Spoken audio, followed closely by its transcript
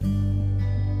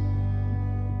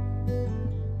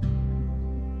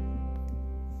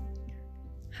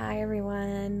Hi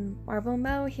everyone, Marble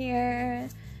Mo here,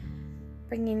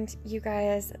 bringing you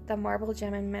guys the Marble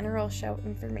Gem and Mineral Show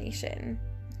information.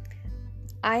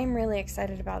 I'm really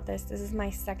excited about this. This is my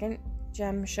second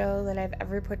gem show that I've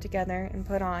ever put together and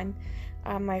put on.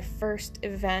 My first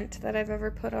event that I've ever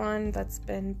put on that's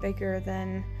been bigger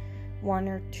than one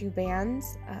or two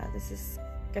bands. This is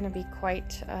going to be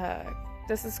quite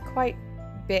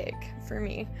big for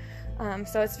me.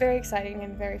 So it's very exciting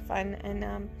and very fun,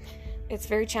 and it's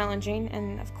very challenging,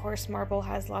 and of course Marble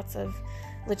has lots of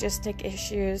logistic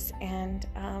issues and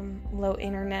low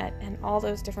internet and all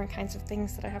those different kinds of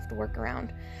things that I have to work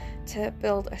around to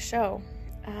build a show.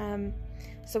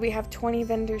 So we have 20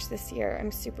 vendors this year.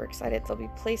 I'm super excited. They'll be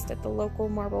placed at the local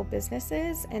Marble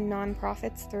businesses and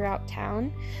nonprofits throughout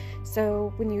town.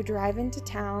 So when you drive into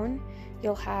town,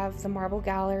 you'll have the Marble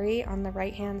Gallery on the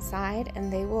right-hand side,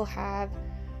 and they will have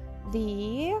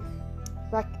the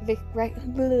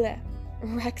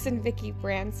Rex and Vicky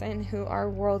Branson, who are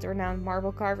world-renowned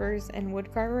marble carvers and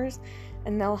wood carvers,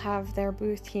 and they'll have their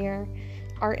booth here.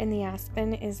 Art in the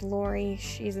Aspen is Lori.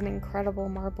 She's an incredible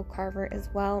marble carver as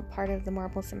well, part of the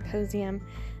Marble Symposium,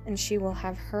 and she will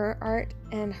have her art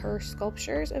and her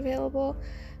sculptures available.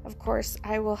 Of course,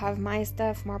 I will have my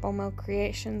stuff. Marble Mo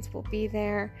Creations will be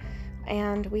there,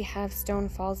 and we have Stone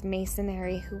Falls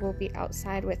Masonry, who will be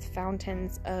outside with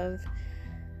fountains of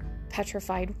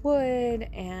petrified wood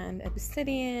and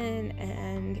obsidian,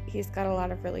 and he's got a lot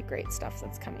of really great stuff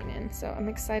that's coming in, so I'm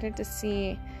excited to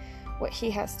see what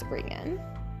he has to bring in.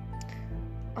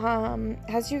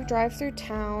 As you drive through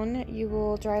town, you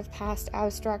will drive past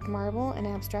Abstract Marble, and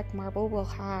Abstract Marble will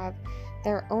have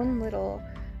their own little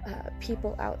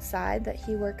people outside that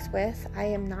he works with. I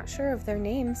am not sure of their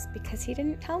names because he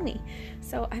didn't tell me,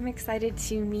 so I'm excited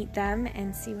to meet them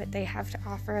and see what they have to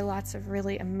offer. Lots of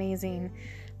really amazing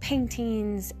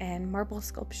paintings and marble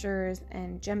sculptures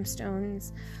and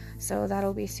gemstones, so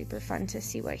that'll be super fun to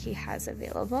see what he has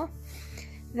available.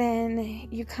 Then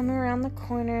you come around the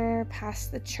corner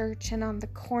past the church, and on the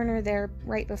corner there,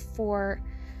 right before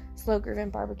Slow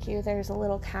Groovin' Barbecue, there's a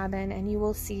little cabin, and you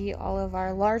will see all of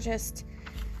our largest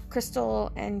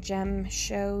crystal and gem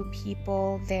show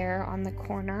people there on the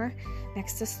corner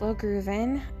next to Slow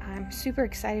Groovin'. I'm super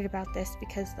excited about this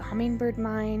because the Hummingbird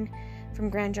Mine from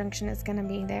Grand Junction is going to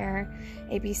be there.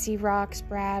 ABC Rocks,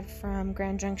 Brad from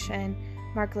Grand Junction,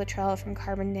 Mark Luttrell from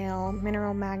Carbondale,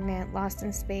 Mineral Magnet, Lost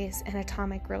in Space, and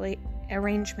Atomic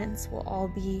Arrangements will all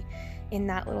be in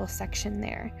that little section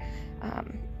there.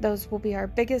 Those will be our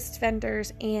biggest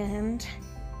vendors, and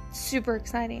super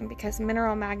exciting because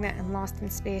Mineral Magnet and Lost in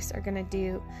Space are going to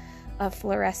do a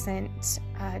fluorescent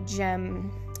gem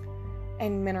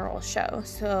and mineral show.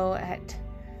 So at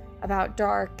about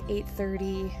dark,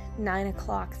 8:30, 9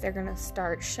 o'clock, they're going to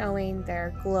start showing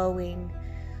their glowing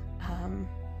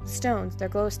stones, their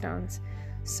glow stones.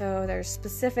 So there's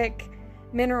specific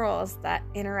minerals that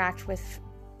interact with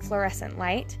fluorescent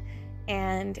light,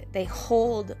 and they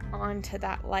hold onto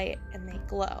that light and they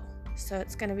glow. So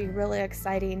it's going to be really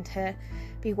exciting to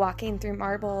be walking through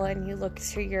Marble, and you look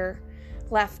to your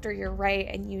left or your right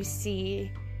and you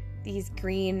see these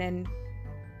green and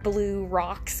blue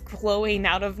rocks glowing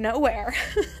out of nowhere.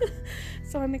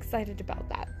 So I'm excited about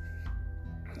that.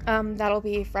 That'll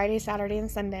be Friday, Saturday, and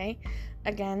Sunday.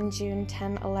 Again, June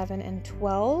 10, 11, and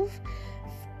 12.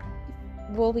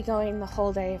 We'll be going the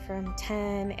whole day from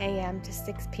 10 a.m. to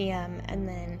 6 p.m. and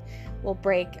then we'll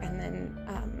break, and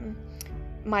then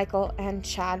Michael and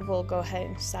Chad will go ahead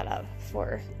and set up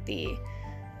for the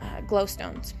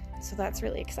glowstones. So that's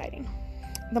really exciting.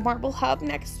 The Marble Hub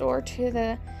next door to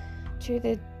the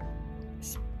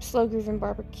Slow Groovin'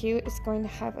 Barbecue is going to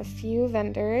have a few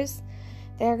vendors.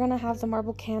 They're going to have the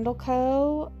Marble Candle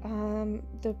Co.,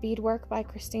 the beadwork by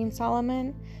Christine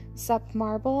Solomon, Sup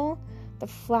Marble, the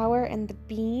Flower and the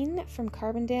Bean from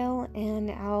Carbondale, and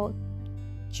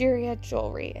Algeria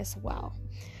Jewelry as well.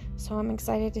 So I'm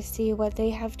excited to see what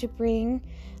they have to bring.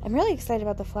 I'm really excited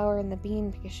about the Flower and the Bean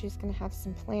because she's going to have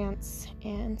some plants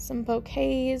and some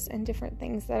bouquets and different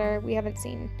things that we haven't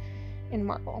seen in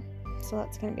Marble. So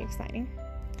that's going to be exciting.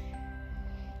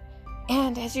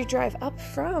 And as you drive up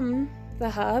from the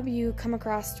hub, you come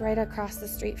right across the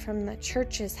street from the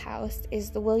church's house is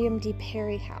the William D.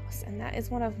 Perry House, and that is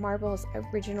one of Marble's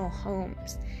original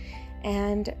homes.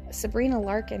 And Sabrina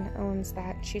Larkin owns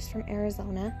that. She's from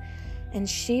Arizona, and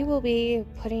she will be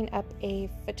putting up a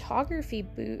photography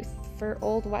booth for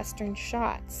old Western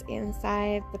shots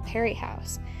inside the Perry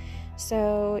House.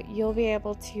 So you'll be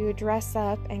able to dress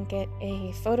up and get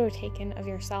a photo taken of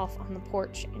yourself on the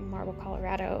porch in Marble,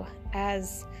 Colorado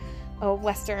as a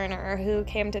Westerner who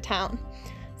came to town.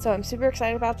 So I'm super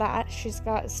excited about that. She's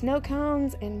got snow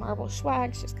cones and marble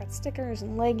swag. She's got stickers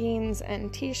and leggings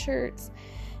and t-shirts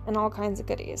and all kinds of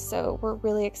goodies. So we're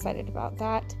really excited about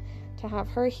that. To have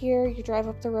her here, you drive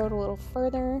up the road a little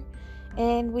further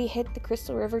and we hit the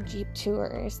Crystal River Jeep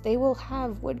Tours. They will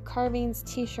have wood carvings,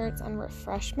 t-shirts, and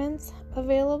refreshments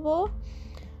available.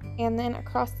 And then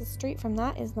across the street from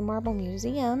that is the Marble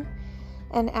Museum.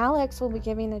 And Alex will be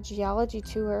giving a geology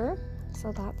tour,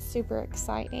 so that's super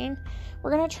exciting.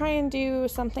 We're going to try and do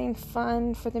something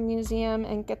fun for the museum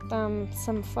and get them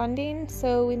some funding.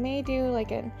 So we may do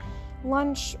like a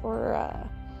lunch or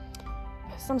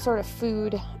some sort of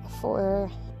food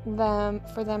for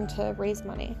them to raise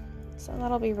money. So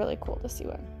that'll be really cool to see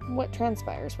what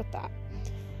transpires with that.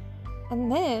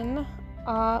 And then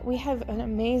we have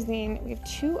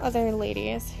two other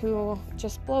ladies who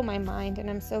just blow my mind, and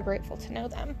I'm so grateful to know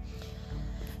them.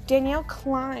 Danielle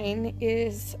Klein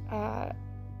is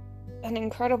an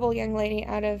incredible young lady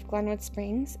out of Glenwood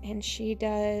Springs, and she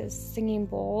does singing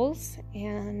bowls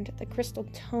and the Crystal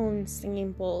Tone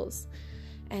singing bowls.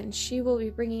 And she will be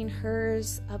bringing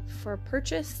hers up for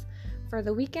purchase for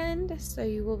the weekend, so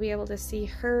you will be able to see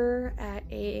her at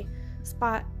a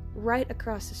spot right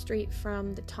across the street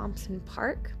from the Thompson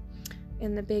Park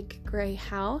in the big gray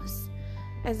house,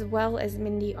 as well as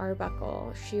Mindy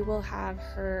Arbuckle. She will have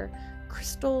her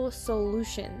crystal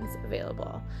solutions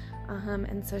available,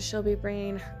 and so she'll be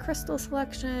bringing her crystal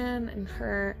selection and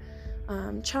her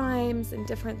chimes and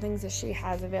different things that she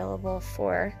has available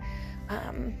for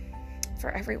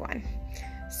everyone.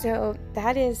 So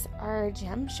that is our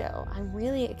gem show. I'm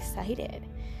really excited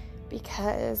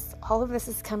because all of this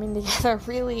is coming together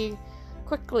really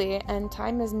quickly and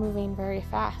time is moving very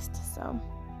fast. So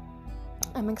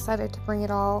I'm excited to bring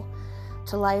it all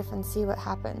to life and see what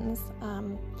happens.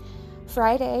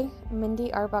 Friday,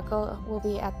 Mindy Arbuckle will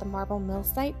be at the Marble Mill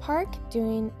Site Park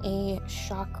doing a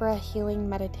chakra healing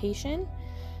meditation.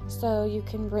 So you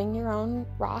can bring your own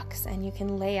rocks and you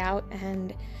can lay out,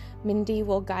 and Mindy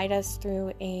will guide us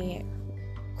through a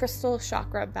crystal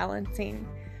chakra balancing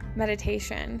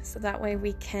meditation, so that way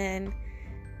we can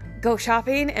go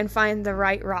shopping and find the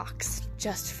right rocks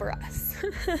just for us.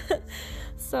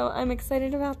 So I'm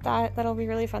excited about that. That'll be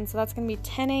really fun. So that's going to be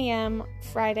 10 a.m.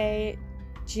 Friday,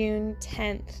 June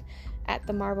 10th at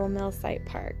the Marble Mill Site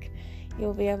Park.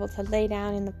 You'll be able to lay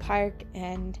down in the park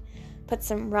and put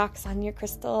some rocks on your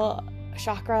crystal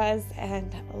chakras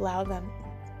and allow them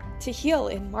to heal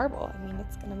in marble. I mean,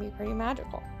 it's going to be pretty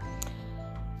magical.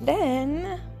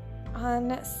 Then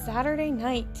on Saturday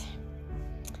night,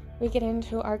 we get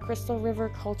into our Crystal River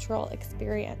cultural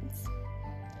experience.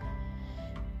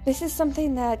 This is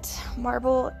something that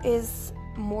marble is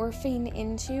morphing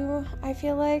into, I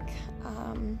feel like.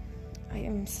 I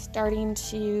am starting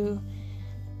to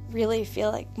really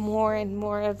feel like more and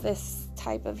more of this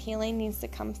type of healing needs to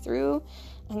come through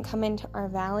and come into our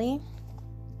valley.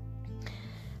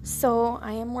 So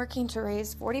I am working to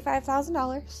raise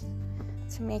 $45,000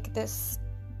 to make this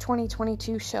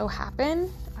 2022 show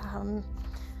happen.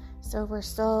 So we're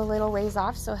still a little ways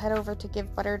off, so head over to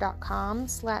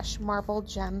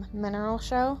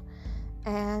givebutter.com/MarbleGemMineralShow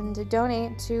and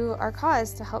donate to our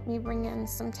cause to help me bring in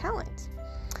some talent.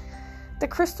 The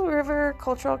Crystal River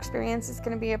Cultural Experience is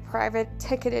going to be a private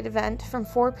ticketed event from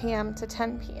 4 p.m. to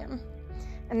 10 p.m.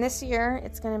 And this year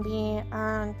it's going to be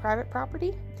on private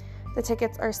property. The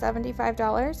tickets are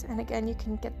 $75, and again, you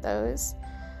can get those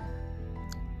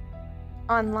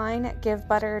online at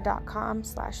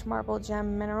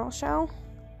givebutter.com/MarbleGemMineralShow.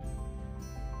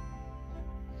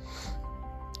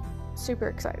 Super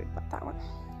excited about that one.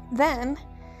 Then,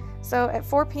 so at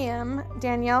 4 p.m.,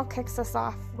 Danielle kicks us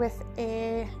off with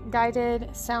a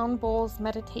guided sound bowls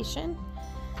meditation.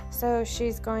 So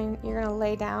you're going to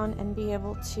lay down and be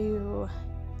able to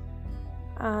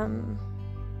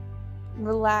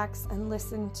relax and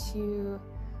listen to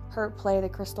her play the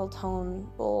crystal tone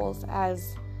bowls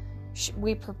as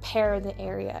we prepare the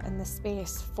area and the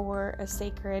space for a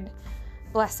sacred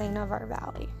blessing of our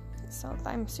valley. So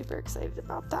I'm super excited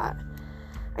about that.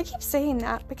 I keep saying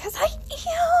that because I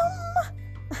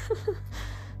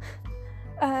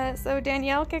am. So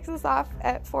Danielle kicks us off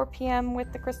at 4 p.m.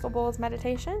 with the Crystal Bowls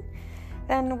meditation.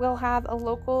 Then we'll have a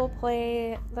local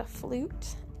play the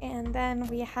flute, and then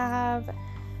we have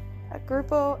a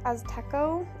Grupo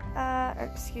Azteco.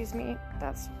 Excuse me,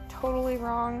 that's totally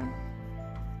wrong.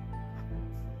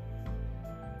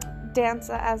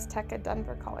 Danza Azteca,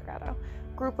 Denver, Colorado.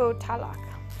 Grupo Talac.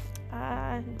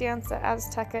 Danza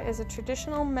Azteca is a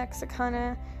traditional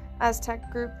Mexicana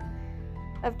Aztec group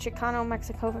of Chicano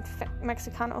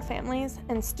Mexicano families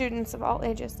and students of all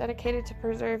ages dedicated to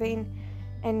preserving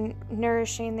and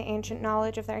nourishing the ancient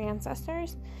knowledge of their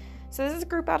ancestors. So this is a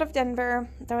group out of Denver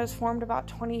that was formed about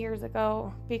 20 years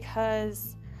ago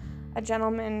because a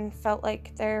gentleman felt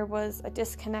like there was a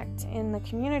disconnect in the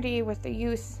community with the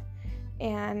youth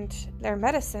and their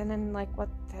medicine and like what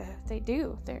they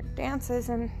do, their dances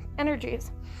and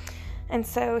energies. And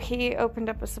so he opened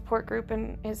up a support group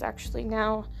and is actually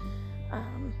now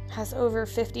has over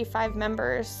 55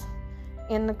 members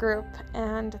in the group,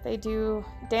 and they do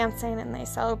dancing and they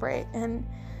celebrate and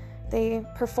they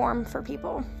perform for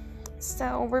people.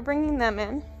 So we're bringing them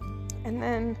in, and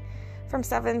then from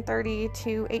 7:30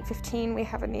 to 8:15 we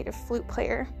have a native flute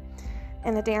player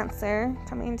and a dancer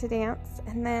coming to dance,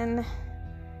 and then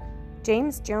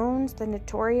James Jones, the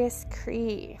Notorious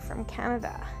Cree from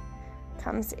Canada,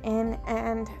 comes in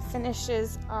and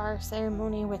finishes our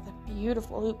ceremony with a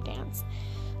beautiful loop dance.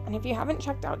 And if you haven't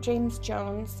checked out James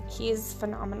Jones, he's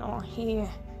phenomenal. He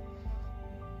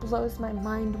blows my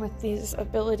mind with his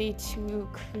ability to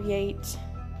create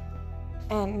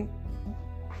and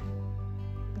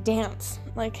dance.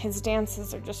 Like, his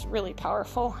dances are just really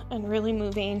powerful and really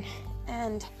moving,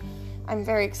 and I'm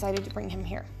very excited to bring him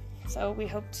here. So we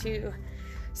hope to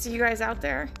see you guys out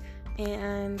there,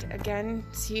 and again,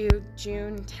 see you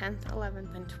June 10th,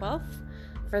 11th, and 12th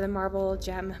for the Marble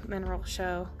Gem Mineral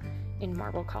Show in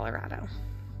Marble, Colorado.